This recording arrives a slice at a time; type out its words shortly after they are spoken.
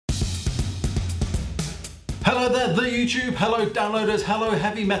Hello there, the YouTube, hello downloaders, hello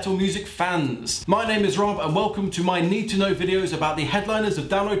heavy metal music fans. My name is Rob and welcome to my Need to Know videos about the headliners of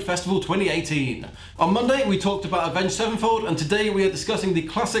Download Festival 2018. On Monday we talked about Avenged Sevenfold and today we are discussing the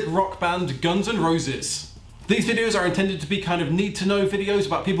classic rock band Guns N' Roses. These videos are intended to be kind of need to know videos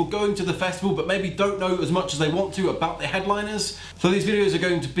about people going to the festival but maybe don't know as much as they want to about the headliners. So these videos are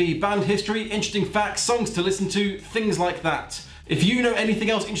going to be band history, interesting facts, songs to listen to, things like that. If you know anything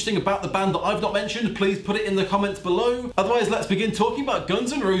else interesting about the band that I've not mentioned, please put it in the comments below. Otherwise, let's begin talking about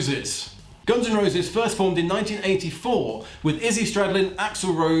Guns N' Roses. Guns N' Roses first formed in 1984 with Izzy Stradlin,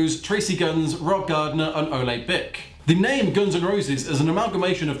 Axl Rose, Tracy Guns, Rob Gardner and Ole Bick. The name Guns N' Roses is an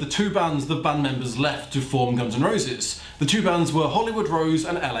amalgamation of the two bands the band members left to form Guns N' Roses. The two bands were Hollywood Rose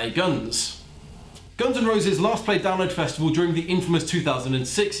and LA Guns. Guns N' Roses last played Download Festival during the infamous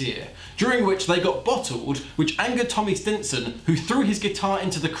 2006 year, during which they got bottled, which angered Tommy Stinson, who threw his guitar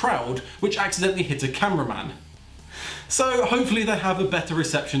into the crowd, which accidentally hit a cameraman. So hopefully they have a better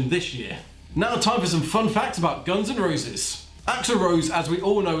reception this year. Now time for some fun facts about Guns N' Roses. Axl Rose, as we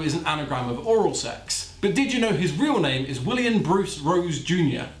all know, is an anagram of oral sex, but did you know his real name is William Bruce Rose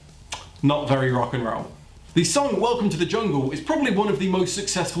Jr.? Not very rock and roll. The song Welcome to the Jungle is probably one of the most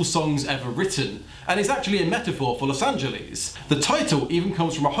successful songs ever written, and is actually a metaphor for Los Angeles. The title even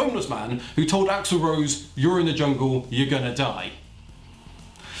comes from a homeless man who told Axl Rose, "You're in the jungle, you're gonna die."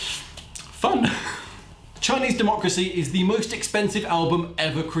 Fun! Chinese Democracy is the most expensive album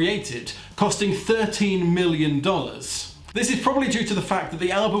ever created, costing $13 million. This is probably due to the fact that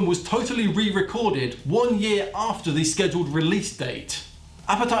the album was totally re-recorded 1 year after the scheduled release date.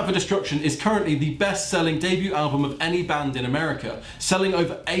 Appetite for Destruction is currently the best-selling debut album of any band in America, selling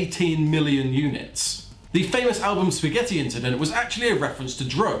over 18 million units. The famous album Spaghetti Incident was actually a reference to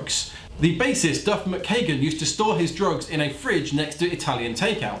drugs. The bassist Duff McKagan used to store his drugs in a fridge next to Italian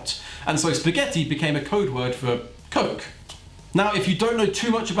takeout, and so spaghetti became a code word for Coke. Now, if you don't know too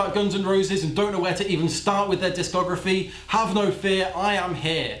much about Guns N' Roses and don't know where to even start with their discography, have no fear, I am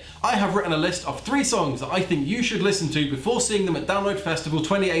here. I have written a list of 3 songs that I think you should listen to before seeing them at Download Festival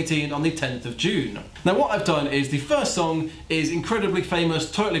 2018 on the 10th of June. Now what I've done is the first song is incredibly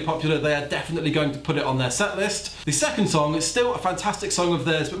famous, totally popular, they are definitely going to put it on their set list. The second song is still a fantastic song of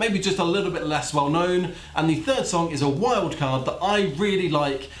theirs, but maybe just a little bit less well known. And the third song is a wild card that I really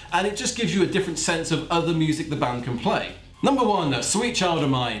like, and it just gives you a different sense of other music the band can play. Number 1, Sweet Child of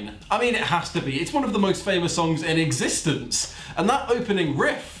Mine. I mean, it has to be. It's one of the most famous songs in existence. And that opening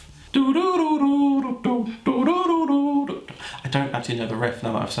riff. I don't actually know the riff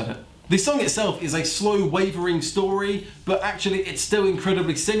now that I've said it. The song itself is a slow, wavering story, but actually it's still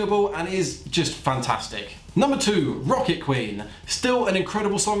incredibly singable and is just fantastic. Number 2, Rocket Queen. Still an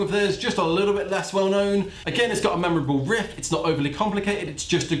incredible song of theirs, just a little bit less well known. Again, it's got a memorable riff, it's not overly complicated, it's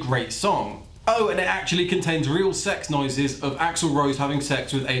just a great song. Oh, and it actually contains real sex noises of Axl Rose having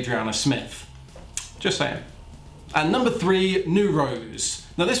sex with Adriana Smith. Just saying. And number 3, New Rose.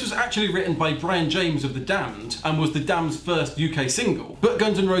 Now this was actually written by Brian James of The Damned and was The Damned's first UK single. But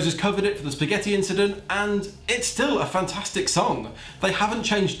Guns N' Roses covered it for the Spaghetti Incident and it's still a fantastic song. They haven't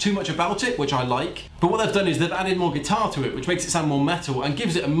changed too much about it, which I like, but what they've done is they've added more guitar to it, which makes it sound more metal and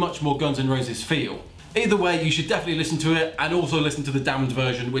gives it a much more Guns N' Roses feel. Either way, you should definitely listen to it and also listen to the Damned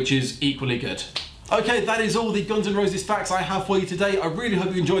version, which is equally good. Okay, that is all the Guns N' Roses facts I have for you today. I really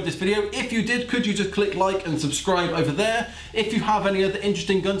hope you enjoyed this video. If you did, could you just click like and subscribe over there? If you have any other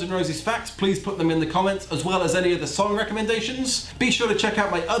interesting Guns N' Roses facts, please put them in the comments, as well as any other song recommendations. Be sure to check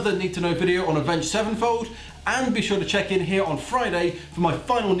out my other Need to Know video on Avenged Sevenfold, and be sure to check in here on Friday for my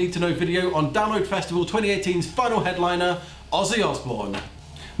final Need to Know video on Download Festival 2018's final headliner, Ozzy Osbourne.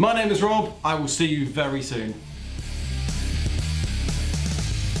 My name is Rob, I will see you very soon.